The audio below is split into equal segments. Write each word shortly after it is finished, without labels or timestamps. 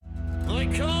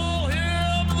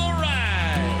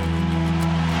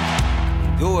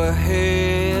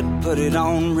ahead, put it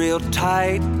on real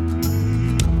tight.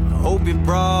 Hope you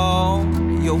brought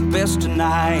your best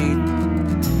tonight.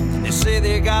 They say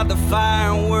they got the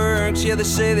fireworks, yeah, they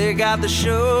say they got the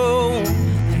show.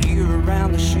 You're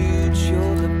around the shoots,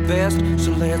 you're the best,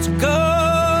 so let's go.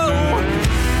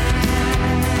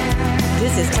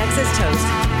 This is Texas Toast.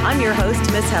 I'm your host,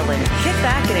 Miss Helen. Kick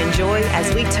back and enjoy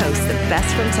as we toast the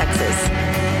best from Texas.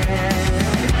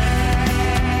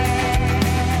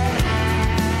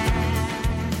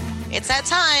 It's that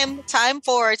time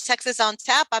for Texas on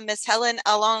Tap. I'm Miss Helen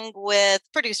along with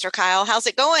producer Kyle. How's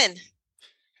it going?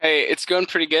 Hey, it's going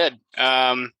pretty good.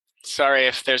 Sorry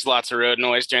if there's lots of road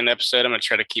noise during the episode. I'm going to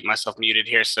try to keep myself muted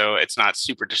here so it's not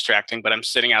super distracting, but I'm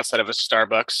sitting outside of a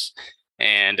Starbucks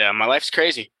and my life's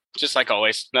crazy. Just like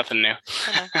always, nothing new.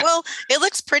 Well, it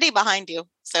looks pretty behind you.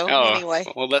 So anyway.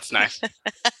 Well, that's nice.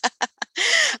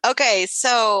 Okay,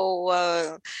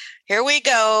 so here we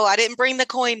go. I didn't bring the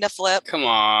coin to flip. Come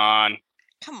on.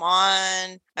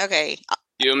 Okay.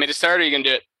 You want me to start or you can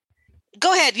do it?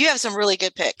 Go ahead. You have some really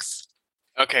good picks.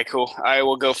 Okay, cool. I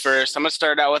will go first. I'm going to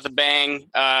start out with a bang.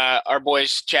 Our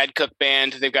boys, Chad Cook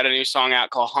Band, they've got a new song out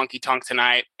called Honky Tonk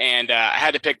Tonight. And I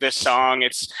had to pick this song.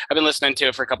 I've been listening to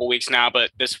it for a couple weeks now,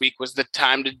 but this week was the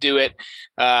time to do it.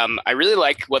 I really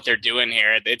like what they're doing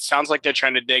here. It sounds like they're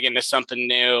trying to dig into something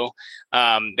new.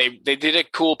 They did a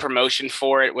cool promotion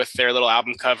for it with their little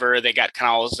album cover. They got kind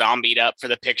of all zombied up for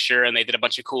the picture, and they did a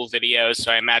bunch of cool videos.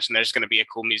 So I imagine there's going to be a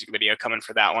cool music video coming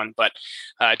for that one. But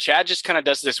Chad just kind of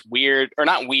does this weird, or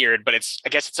not weird, but I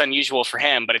guess it's unusual for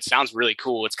him, but it sounds really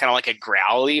cool. It's kind of like a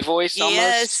growly voice almost.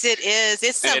 Yes, it is.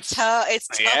 It's tough. It's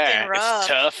tough and rough. It's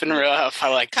tough and rough. I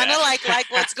like that. Kind of like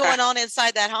what's going on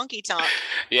inside that honky tonk.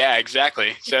 Yeah,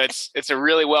 exactly. So it's a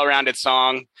really well-rounded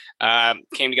song.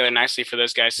 Came together nicely for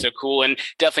those guys. So cool. And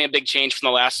definitely a big change from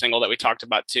the last single that we talked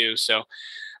about too. So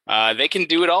they can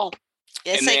do it all.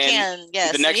 Yes, and they can.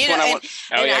 Yes. The next one I want.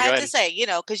 I have to say,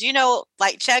 because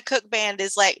like Chad Cook Band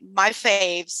is like my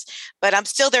faves, but I'm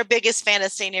still their biggest fan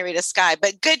of Senorita Sky.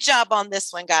 But good job on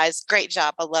this one, guys. Great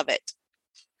job. I love it.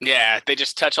 Yeah, they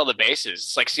just touch all the bases.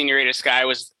 It's like Senorita Sky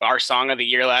was our song of the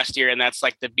year last year, and that's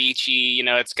like the beachy,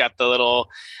 it's got the little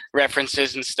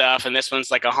references and stuff. And this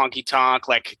one's like a honky tonk,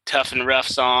 like tough and rough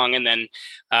song. And then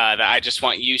the I Just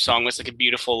Want You song was like a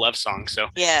beautiful love song. So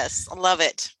yes, I love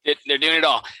it. They're doing it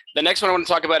all. The next one I want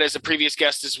to talk about is a previous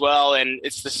guest as well, and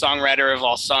it's the songwriter of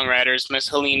all songwriters, Miss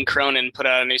Helene Cronin, put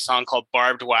out a new song called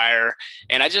Barbed Wire.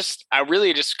 And I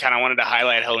really just kind of wanted to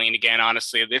highlight Helene again,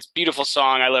 honestly. It's a beautiful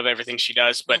song. I love everything she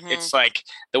does, but it's like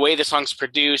the way the song's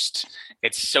produced,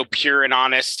 it's so pure and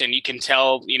honest, and you can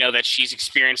tell, that she's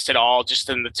experienced it all just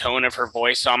in the tone of her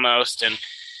voice almost. And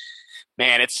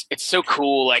man, it's so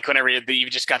cool. Like whenever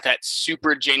you've just got that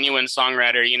super genuine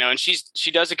songwriter, and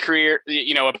she does a career,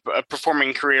 a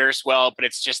performing career as well, but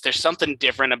it's just, there's something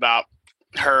different about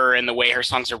her and the way her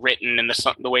songs are written and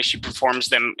the way she performs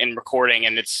them in recording.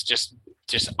 And it's just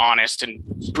honest and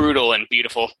brutal and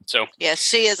beautiful. So yes,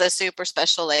 she is a super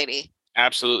special lady.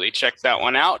 Absolutely. Check that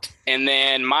one out. And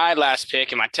then my last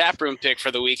pick and my taproom pick for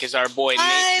the week is our boy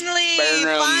Nate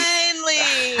Burnham. Finally.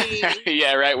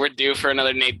 Yeah, right. We're due for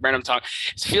another Nate Burnham talk.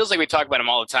 It feels like we talk about him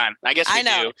all the time. I guess we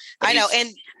do. I know. And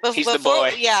he's the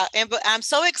boy. Yeah. But I'm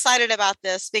so excited about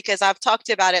this because I've talked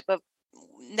about it, but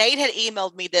Nate had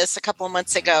emailed me this a couple of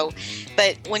months ago.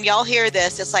 But when y'all hear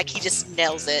this, it's like he just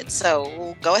nails it.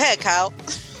 So go ahead, Kyle.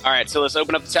 All right. So let's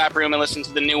open up the tap room and listen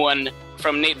to the new one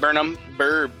from Nate Burnham,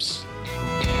 Burbs.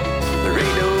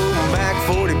 Back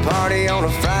 40 party on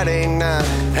a Friday night.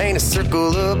 Ain't a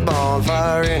circle of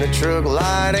bonfire in a truck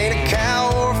light. Ain't a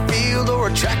cow or a field or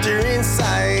a tractor in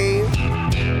sight.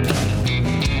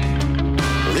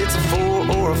 It's a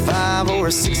 4 or a 5 or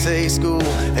a 6A school.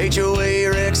 HOA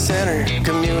rec center,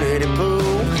 community pool.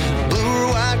 Blue or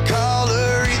white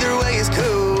collar, either way is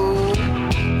cool.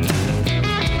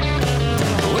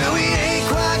 Well, we ain't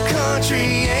quite country,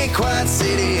 ain't quite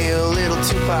city. A little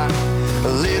Tupac, a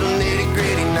little nitty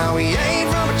gritty. Now we ain't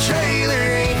from a trailer,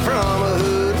 ain't from a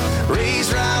hood.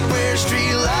 Raised right where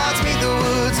street lights meet the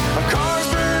woods. Our cars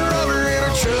burn rubber and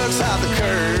our trucks hide the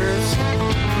curves.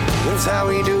 That's how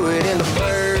we do it in the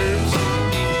burbs.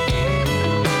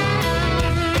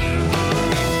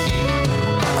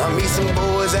 I meet some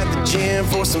boys at the gym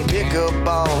for some pickup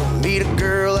ball. Meet a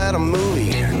girl at a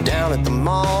movie down at the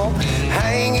mall.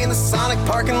 Hang in the Sonic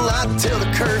parking lot till the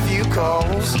curfew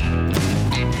calls.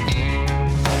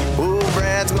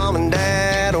 Brad's mom and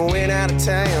dad went out of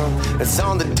town. It's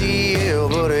on the DL,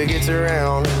 but it gets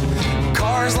around.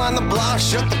 Cars line the block,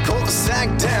 shut the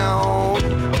cul-de-sac down.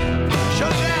 Shut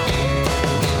it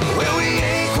down. Well, we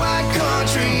ain't quite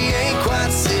country, ain't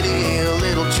quite city. A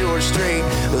little Georgia hours straight.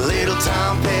 Little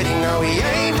Tom Petty, no, he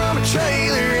ain't from a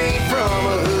trailer, ain't from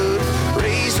a hood.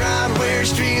 Raised right where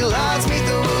street lights meet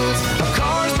the woods. Our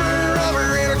cars burn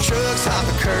rubber and our trucks hop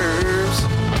the curbs.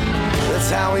 That's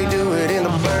how we do it in the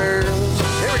burbs.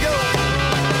 Here we go.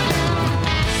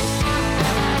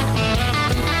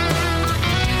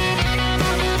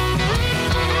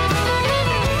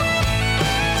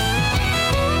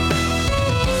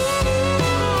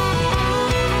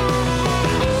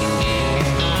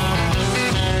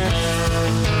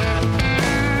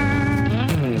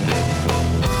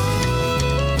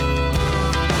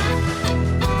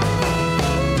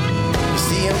 You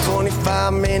see, I'm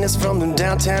 25 minutes from the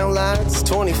downtown lights,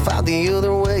 25 the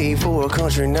other way for a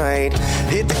country night.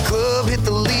 Hit the club, hit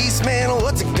the lease, man,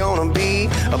 what's it gonna be?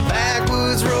 A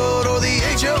backwoods road or the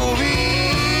HOV?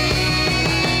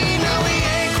 No, we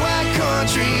ain't quite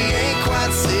country, ain't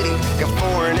quite city. Got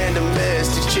foreign and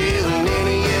domestic chillin' in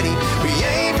a Yeti. We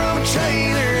ain't from a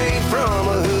trailer, ain't from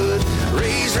a hood.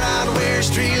 Raised right where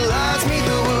street lights meet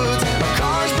the woods. Our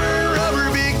cars burn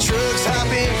rubber, big trucks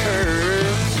hopping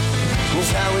curves.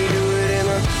 That's how we do it in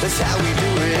the, that's how we do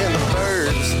it in the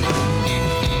burbs.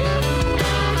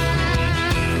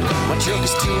 My truck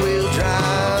is two-wheel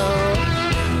drive.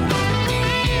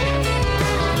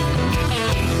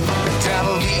 I drive a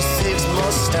V6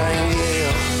 Mustang,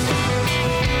 yeah.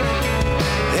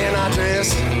 And I dress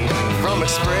from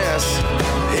Express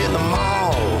in the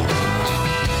mall,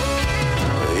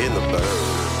 in the burbs.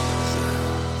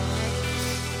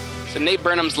 So Nate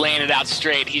Burnham's laying it out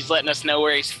straight. He's letting us know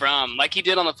where he's from, like he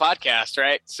did on the podcast,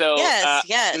 right? So,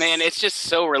 Yes. man, it's just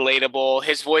so relatable.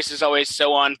 His voice is always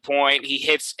so on point. He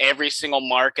hits every single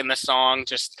mark in the song.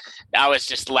 I was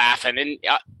just laughing. And,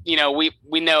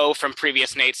 we know from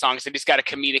previous Nate songs that he's got a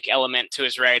comedic element to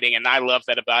his writing, and I love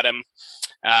that about him.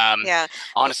 Yeah.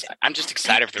 Honestly, I'm just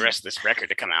excited for the rest of this record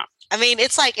to come out. I mean,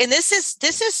 it's like, and this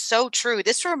is so true.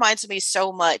 This reminds me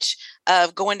so much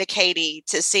of going to Katy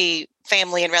to see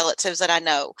family and relatives that I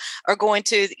know, or going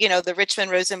to, the Richmond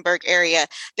Rosenberg area,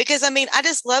 because I mean, I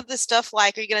just love the stuff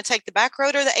like, are you going to take the back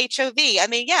road or the HOV? I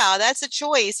mean, yeah, that's a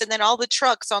choice. And then all the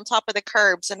trucks on top of the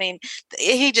curbs. I mean,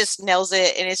 he just nails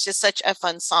it. And it's just such a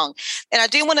fun song. And I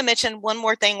do want to mention one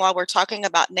more thing while we're talking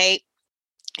about Nate.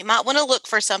 You might want to look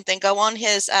for something. Go on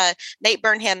his Nate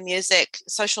Burnham Music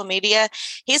social media.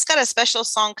 He's got a special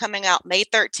song coming out May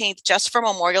 13th, just for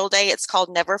Memorial Day. It's called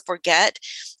Never Forget.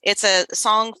 It's a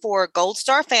song for Gold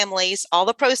Star families. All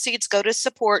the proceeds go to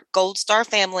support Gold Star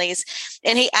families.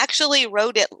 And he actually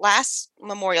wrote it last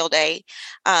Memorial Day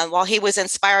while he was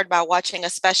inspired by watching a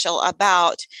special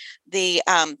about the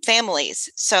families.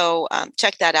 So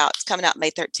check that out. It's coming out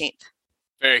May 13th.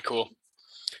 Very cool.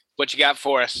 What you got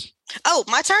for us? Oh,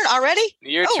 my turn already?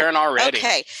 Your turn already.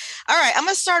 Okay. All right. I'm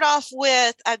going to start off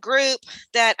with a group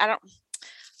that I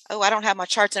don't have my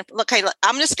charts in. Okay.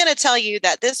 I'm just going to tell you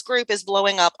that this group is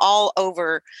blowing up all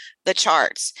over the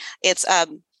charts. It's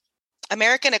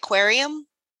American Aquarium.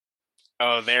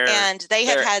 Oh, and they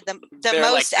have had the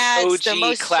most like ads, OG the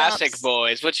most classic jumps.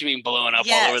 boys. What you mean blowing up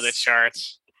all over the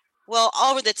charts? Well,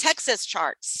 all over the Texas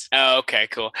charts. Oh, okay,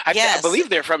 cool. I believe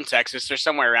they're from Texas or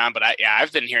somewhere around, but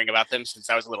I've been hearing about them since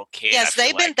I was a little kid. Yes,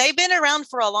 they've been around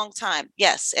for a long time.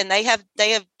 Yes, and they have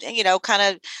kind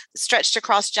of stretched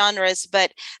across genres,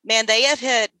 but man, they have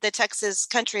hit the Texas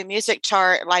country music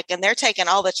chart and they're taking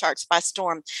all the charts by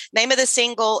storm. Name of the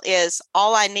single is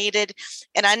All I Needed,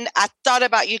 and I thought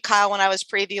about you, Kyle, when I was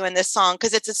previewing this song,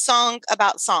 because it's a song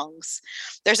about songs.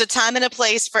 There's a time and a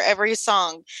place for every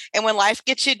song, and when life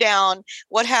gets you down,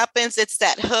 what happens? It's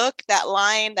that hook, that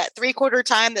line, that 3/4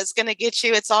 time that's going to get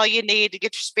you. It's all you need to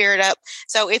get your spirit up.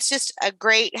 So it's just a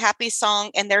great, happy song,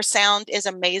 and their sound is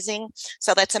amazing.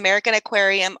 So that's American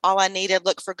Aquarium. All I Needed.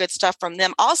 Look for good stuff from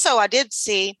them. Also, I did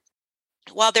see,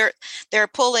 while they're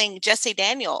pulling Jesse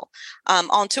Daniel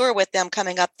on tour with them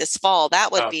coming up this fall.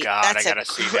 That would be God, I gotta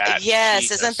see that. Yes,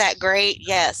 Jesus. Isn't that great?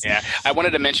 Yes. Yeah, I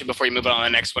wanted to mention before you move on to the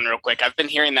next one real quick. I've been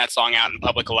hearing that song out in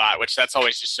public a lot, which that's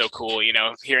always just so cool.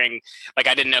 Hearing I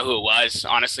didn't know who it was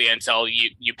honestly until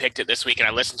you picked it this week and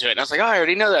I listened to it and I was like, oh, I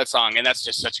already know that song, and that's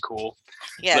just such a cool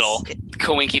little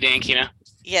coinky dink,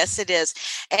 Yes, it is.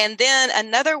 And then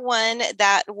another one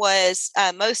that was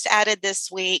most added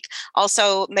this week,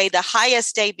 also made the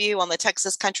highest debut on the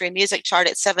Texas country music chart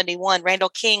at 71. Randall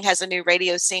King has a new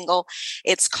radio single.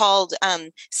 It's called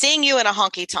Seeing You in a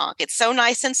Honky Tonk. It's so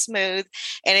nice and smooth.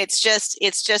 And it's just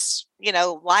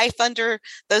life under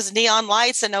those neon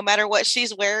lights. And no matter what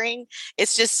she's wearing,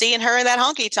 it's just seeing her in that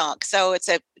honky tonk. So it's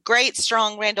a great,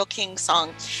 strong Randall King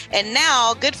song. And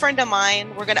now, good friend of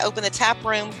mine, we're going to open the tap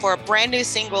room for a brand new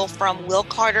single from Will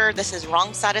Carter. This is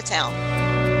Wrong Side of Town.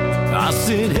 I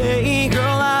said, hey girl,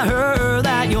 I heard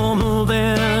that you're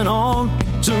moving on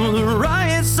to the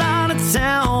right side of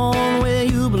town where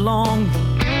you belong.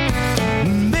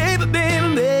 Baby,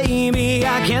 baby, baby,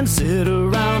 I can't sit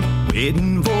around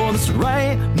waiting for this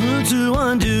right move to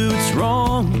undo what's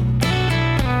wrong.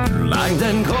 Like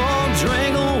that cold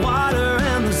drink of water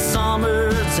in the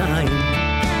summertime.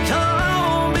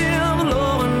 Come be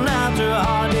alone after a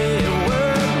hard day at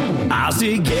work. I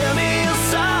said, give me a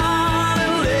sign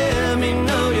and let me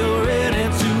know you're ready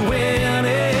to win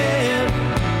it.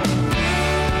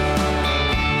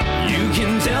 You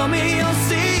can tell me your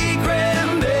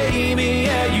secret, baby,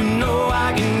 yeah, you know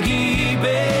I can keep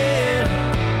it.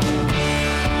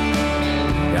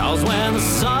 'Cause when the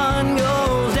sun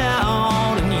goes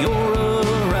down and you're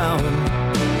around,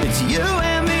 it's you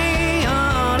and me,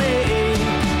 honey,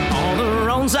 on the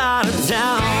wrong side of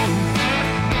town.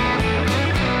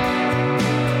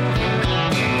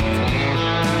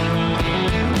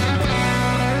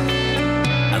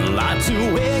 I'd like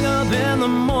to wake up in the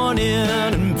morning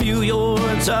and feel your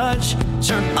touch.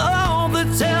 Turn off the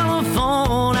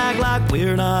telephone, act like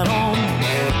we're not home.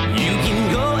 You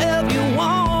can go if you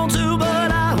want to,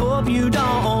 but I hope you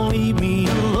don't leave me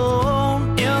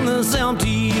alone in this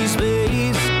empty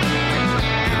space.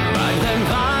 Like that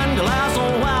fine glass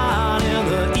of wine in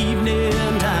the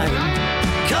evening time.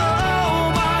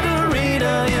 Cold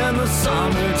margarita in the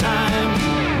summertime.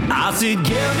 I said,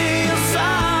 give me a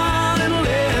sign and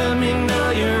let me know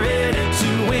you're ready to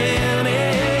win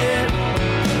it.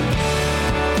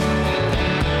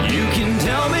 You can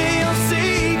tell me your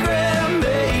secret,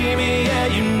 baby, yeah,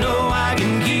 you know I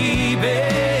can keep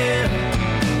it.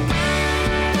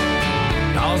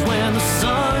 'Cause when the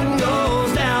sun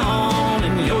goes down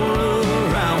and you're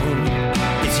around,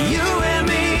 it's you and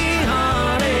me,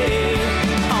 honey,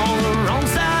 on the wrong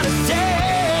side of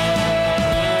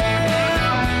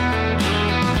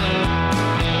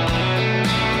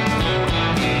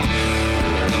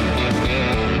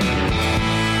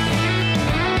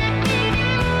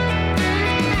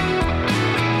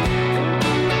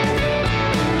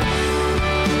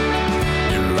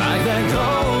You're like that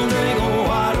cold drink of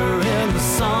water in the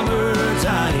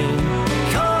summertime.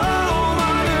 Cold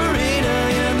margarita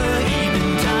in the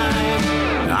evening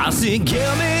time. I said,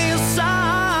 give me a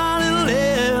sign and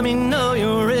let me know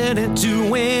you're ready to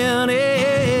win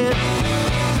it.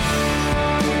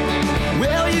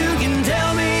 Well, you can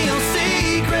tell me your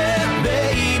secret,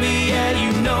 baby, yeah,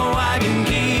 you know I can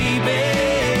keep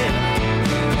it.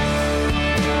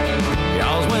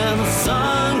 'Cause when the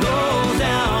sun goes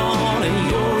down and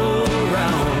you're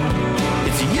around,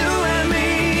 it's you and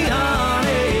me,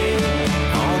 honey,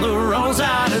 on the wrong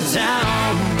side of town.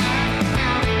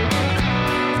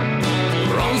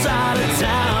 Wrong side of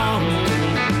town.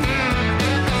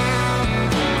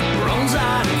 Wrong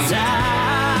side of town.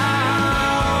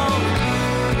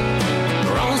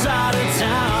 Wrong side of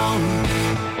town.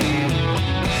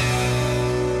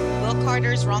 Will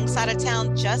Carter's Wrong Side of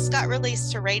Town just got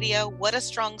released to radio. What a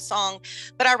strong song.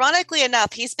 But ironically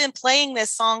enough, he's been playing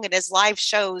this song in his live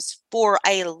shows for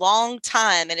a long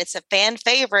time, and it's a fan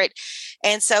favorite.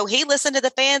 And so he listened to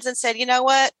the fans and said, you know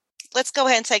what? Let's go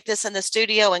ahead and take this in the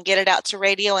studio and get it out to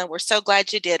radio. And we're so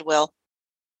glad you did, Will.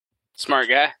 Smart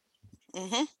guy.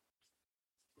 Mm-hmm.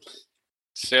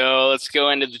 So let's go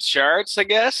into the charts, I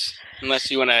guess. Unless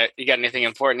you got anything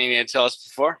important you need to tell us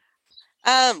before.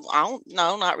 I don't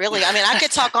know, not really. I mean, I could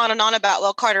talk on and on about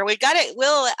Will Carter. We got it.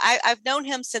 Will, I've known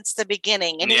him since the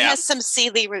beginning, and he has some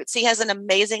Sealy roots. He has an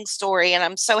amazing story, and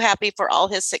I'm so happy for all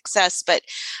his success. But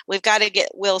we've got to get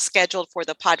Will scheduled for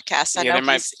the podcast. I know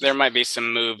there might be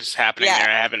some moves happening there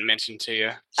I haven't mentioned to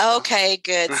you. So. Okay,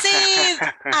 good. See,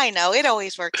 I know it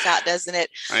always works out, doesn't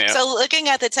it? Yeah. So looking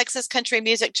at the Texas Country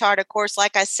Music Chart, of course,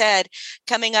 like I said,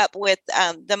 coming up with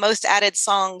the most added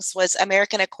songs was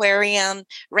American Aquarium,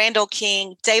 Randall King,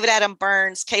 David Adam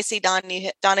Burns, Casey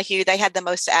Donahue. They had the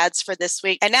most ads for this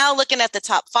week. And now looking at the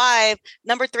top 5,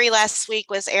 number 3 last week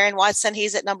was Aaron Watson.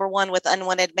 He's at number 1 with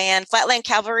Unwanted Man. Flatland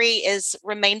Cavalry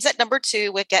remains at number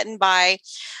 2 with Getting By.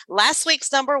 Last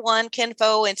week's number 1, Ken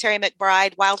Fo and Terry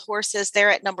McBride, Wild Horses.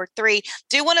 They're at number 3.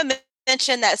 Do want to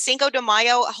mention that Cinco de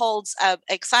Mayo holds an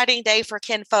exciting day for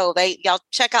Ken Fo. Y'all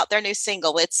check out their new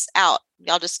single. It's out.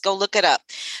 Y'all just go look it up.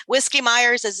 Whiskey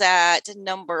Myers is at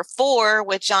number 4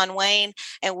 with John Wayne,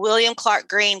 and William Clark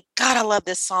Green. God, I love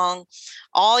this song.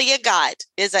 All You Got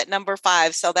is at number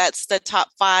 5. So that's the top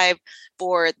 5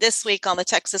 for this week on the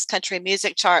Texas Country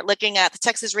Music Chart. Looking at the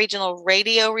Texas Regional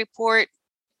Radio Report.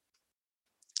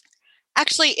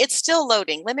 Actually, it's still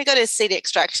loading. Let me go to CD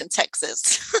Extraction,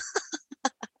 Texas.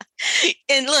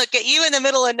 And look at you in the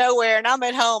middle of nowhere, and I'm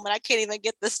at home, and I can't even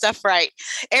get this stuff right.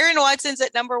 Aaron Watson's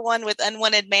at number 1 with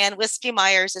Unwanted Man. Whiskey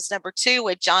Myers is number 2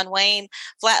 with John Wayne.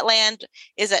 Flatland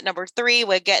is at number 3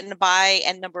 with Getting By.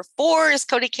 And number 4 is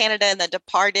Cody Canada and The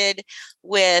Departed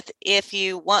with If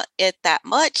You Want It That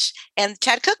Much. And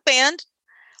Chad Cook Band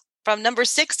from number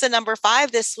 6 to number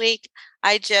 5 this week,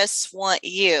 I Just Want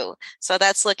You. So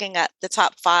that's looking at the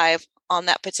top 5 on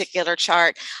that particular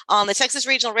chart. On the Texas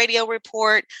Regional Radio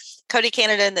Report, Cody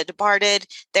Canada and The Departed,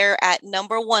 they're at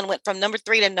number 1, went from number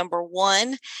 3 to number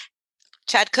 1.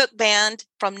 Chad Cook Band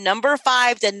from number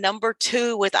 5 to number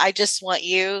 2 with I Just Want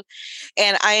You.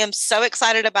 And I am so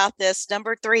excited about this.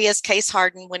 Number 3 is Case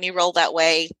Harden, When You Roll That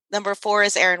Way. Number 4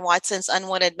 is Aaron Watson's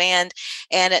Unwanted Man.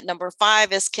 And at number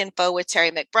 5 is Kinfo with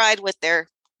Terry McBride with their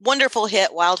wonderful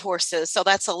hit Wild Horses. So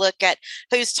that's a look at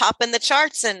who's topping the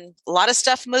charts, and a lot of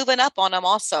stuff moving up on them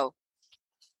also.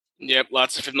 Yep,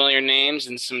 lots of familiar names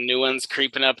and some new ones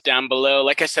creeping up down below.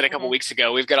 Like I said a couple weeks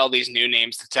ago, we've got all these new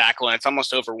names to tackle, and it's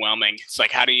almost overwhelming. It's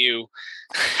like, how do you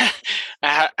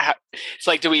it's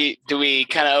like, do we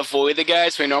kind of avoid the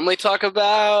guys we normally talk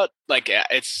about? Like,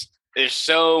 there's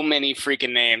so many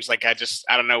freaking names. Like, I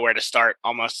don't know where to start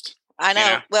almost. I know.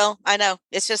 Yeah. Well, I know.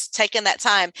 It's just taking that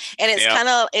time, and it's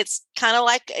kind of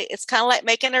like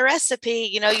making a recipe.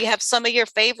 You know, you have some of your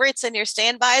favorites and your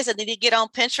standbys, and then you get on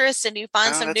Pinterest and you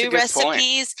find some new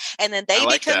recipes, and then they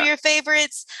become your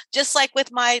favorites. Just like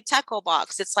with my tackle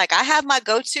box, it's like I have my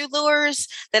go-to lures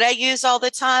that I use all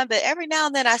the time, but every now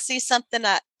and then I see something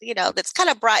that, you know, that's kind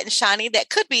of bright and shiny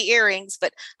that could be earrings,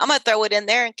 but I'm gonna throw it in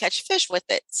there and catch fish with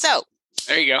it. So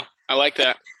there you go. I like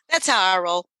that. That's how I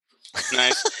roll.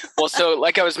 Nice. Well, so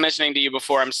like I was mentioning to you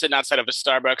before, I'm sitting outside of a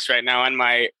Starbucks right now in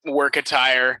my work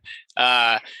attire.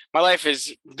 My life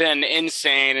has been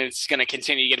insane, and it's going to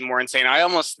continue getting more insane.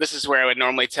 This is where I would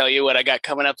normally tell you what I got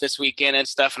coming up this weekend and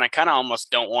stuff, and I kind of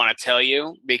almost don't want to tell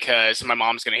you because my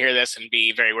mom's going to hear this and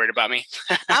be very worried about me.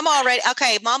 I'm already,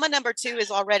 okay, Mama number 2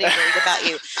 is already worried about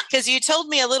you because you told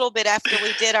me a little bit after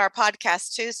we did our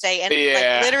podcast Tuesday, and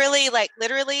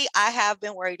literally, I have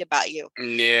been worried about you.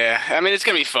 Yeah, I mean, it's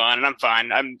going to be fun, and I'm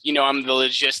fine. I'm the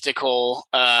logistical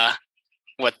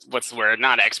what's the word?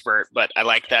 Not expert, but I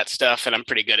like that stuff, and I'm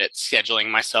pretty good at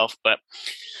scheduling myself. But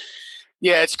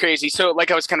yeah, it's crazy. So like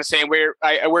I was kind of saying,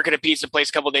 I work at a pizza place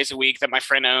a couple of days a week that my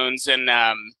friend owns, and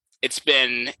it's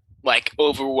been like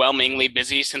overwhelmingly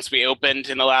busy since we opened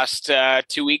in the last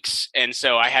 2 weeks, and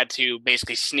so I had to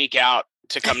basically sneak out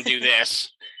to come do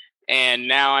this. And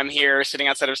now I'm here sitting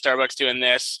outside of Starbucks doing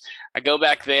this. I go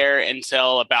back there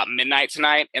until about midnight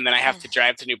tonight, and then I have to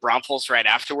drive to New Braunfels right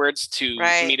afterwards to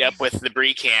meet up with the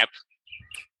Brie camp.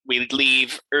 We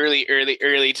leave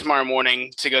early tomorrow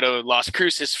morning to go to Las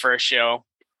Cruces for a show.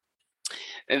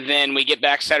 And then we get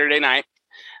back Saturday night.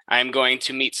 I'm going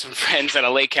to meet some friends at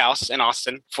a lake house in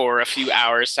Austin for a few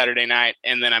hours Saturday night.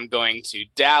 And then I'm going to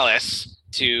Dallas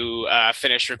to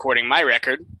finish recording my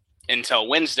record until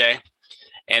Wednesday.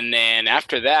 And then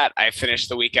after that, I finish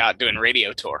the week out doing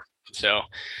radio tour. So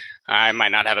I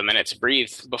might not have a minute to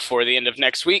breathe before the end of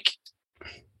next week.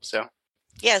 So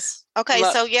yes. Okay.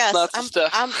 So yes,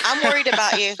 I'm worried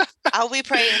about you. I'll be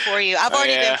praying for you. I've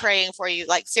already been praying for you.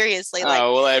 Like seriously. Like,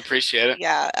 oh, well, I appreciate it.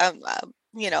 Yeah.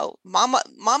 You know, mama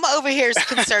over here is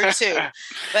concerned too,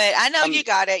 but I know you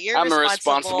got it. I'm a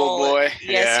responsible boy.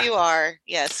 Yes, you are.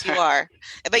 Yes, you are.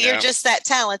 But you're just that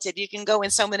talented. You can go in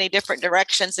so many different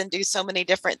directions and do so many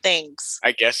different things.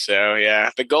 I guess so. Yeah.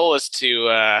 The goal is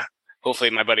to, hopefully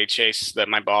my buddy Chase,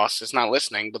 my boss, is not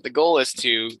listening, but the goal is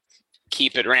to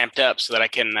keep it ramped up so that I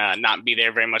can not be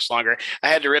there very much longer. I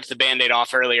had to rip the Band-Aid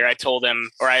off earlier. I told him,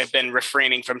 or I've been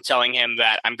refraining from telling him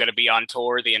that I'm going to be on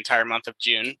tour the entire month of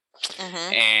June.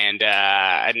 Mm-hmm. And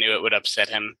I knew it would upset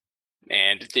him,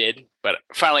 and it did, but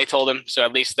finally told him. So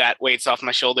at least that weight's off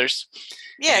my shoulders.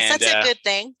 Yes, and, that's a good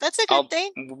thing. That's a good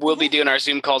thing. We'll be doing our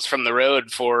Zoom calls from the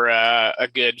road for a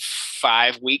good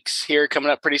 5 weeks here coming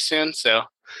up pretty soon. So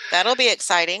that'll be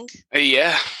exciting.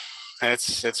 Yeah,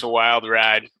 it's a wild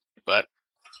ride, but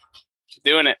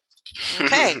doing it.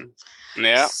 Okay.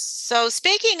 Yeah. So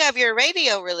speaking of your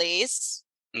radio release.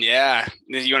 Yeah.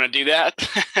 You want to do that?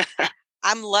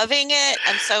 I'm loving it.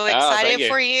 I'm so excited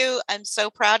for you. I'm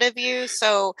so proud of you.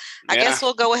 So I guess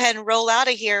we'll go ahead and roll out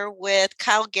of here with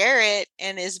Kyle Garrett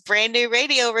and his brand new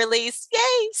radio release.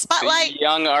 Yay! Spotlight. The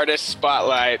Young Artist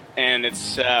Spotlight. And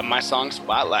it's my song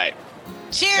Spotlight.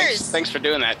 Cheers. Thanks for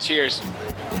doing that. Cheers. Kick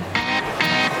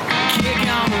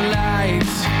on the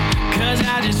lights, 'cause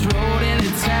I just rode into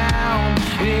town.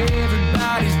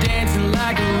 Everybody's dancing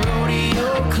like a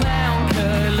rodeo clown.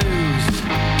 Cut loose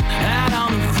out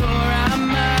on the floor. I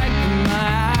might, but my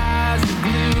eyes are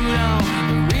glued on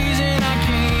the reason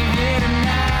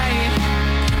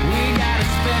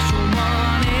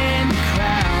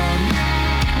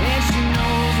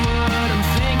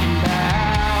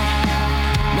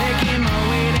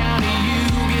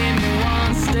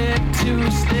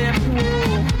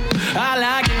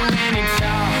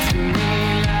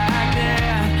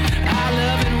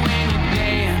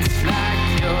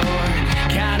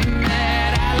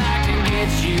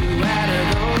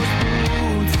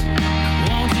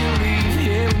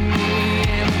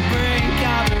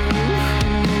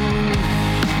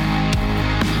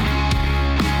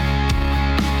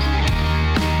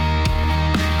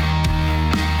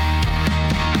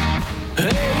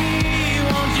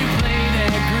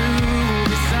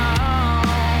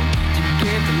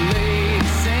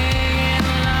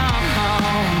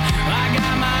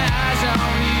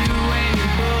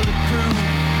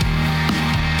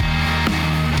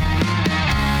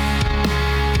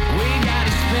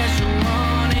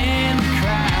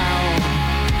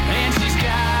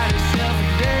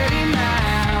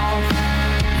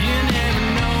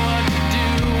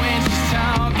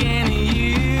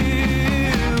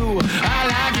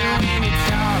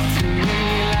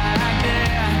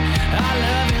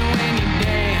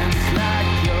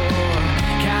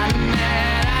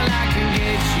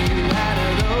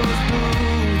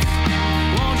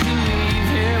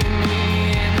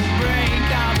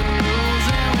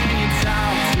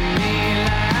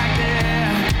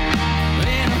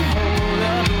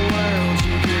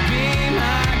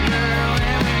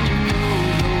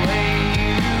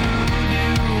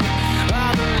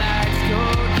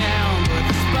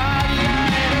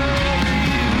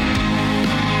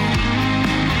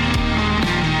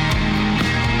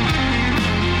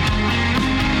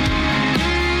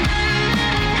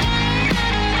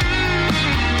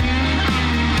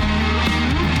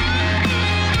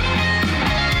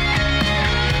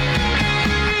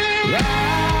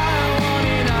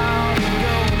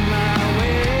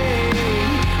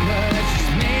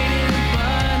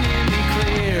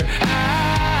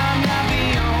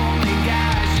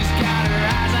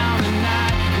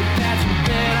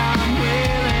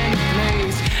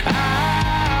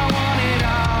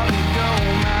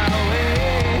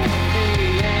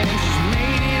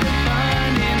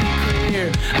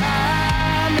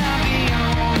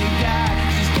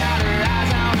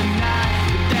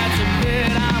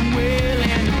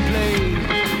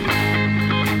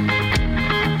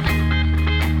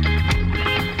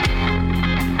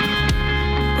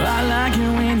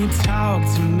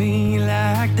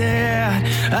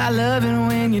love it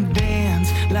when you dance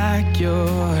like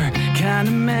you're kind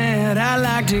of mad. I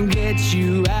like to get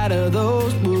you out of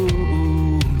those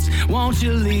moods. Won't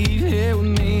you leave here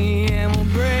with me and we'll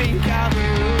break out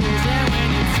the